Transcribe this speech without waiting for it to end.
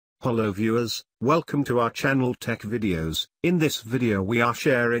Hello viewers, welcome to our channel TechVideos. In this video we are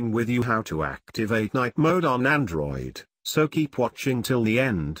sharing with you how to activate night mode on Android, so keep watching till the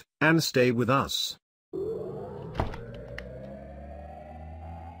end, and stay with us.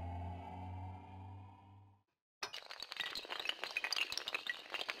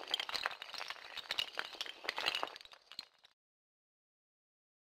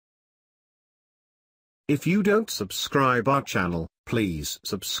 If you don't subscribe our channel, please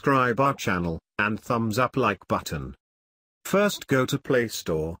subscribe our channel, and thumbs up like button. First go to Play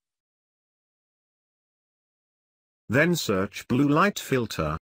Store. Then search blue light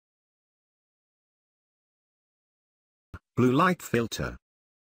filter. Blue light filter.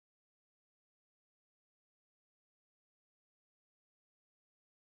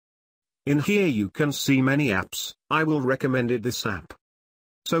 In here you can see many apps. I will recommend this app.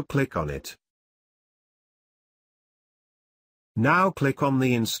 So click on it. Now click on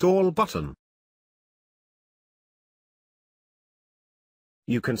the install button.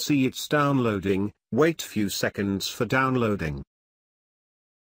 You can see it's downloading. Wait few seconds for downloading.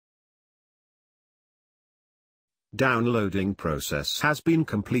 Downloading process has been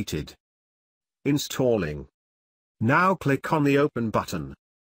completed. Installing. Now click on the open button.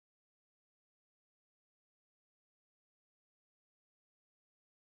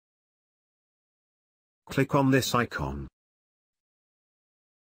 Click on this icon.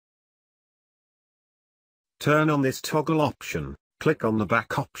 Turn on this toggle option, click on the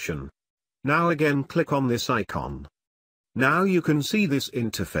back option. Now again click on this icon. Now you can see this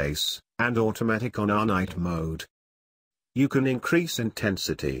interface, and automatic on our night mode. You can increase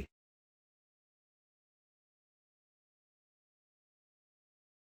intensity.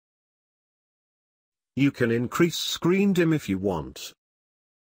 You can increase screen dim if you want.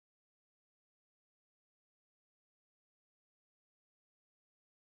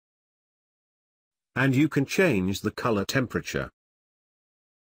 And you can change the color temperature.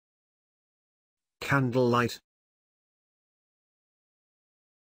 Candlelight.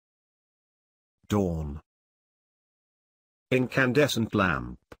 Dawn. Incandescent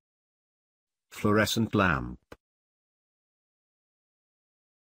lamp. Fluorescent lamp.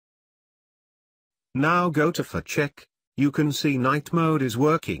 Now go to For Check. You can see night mode is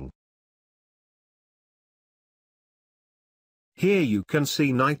working. Here you can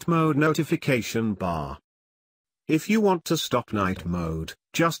see night mode notification bar. If you want to stop night mode,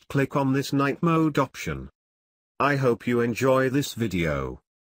 just click on this night mode option. I hope you enjoy this video.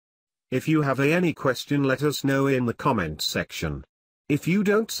 If you have any question, let us know in the comment section. If you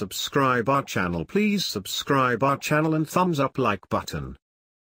don't subscribe our channel, please subscribe our channel and thumbs up like button.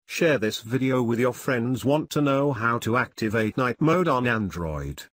 Share this video with your friends want to know how to activate night mode on Android.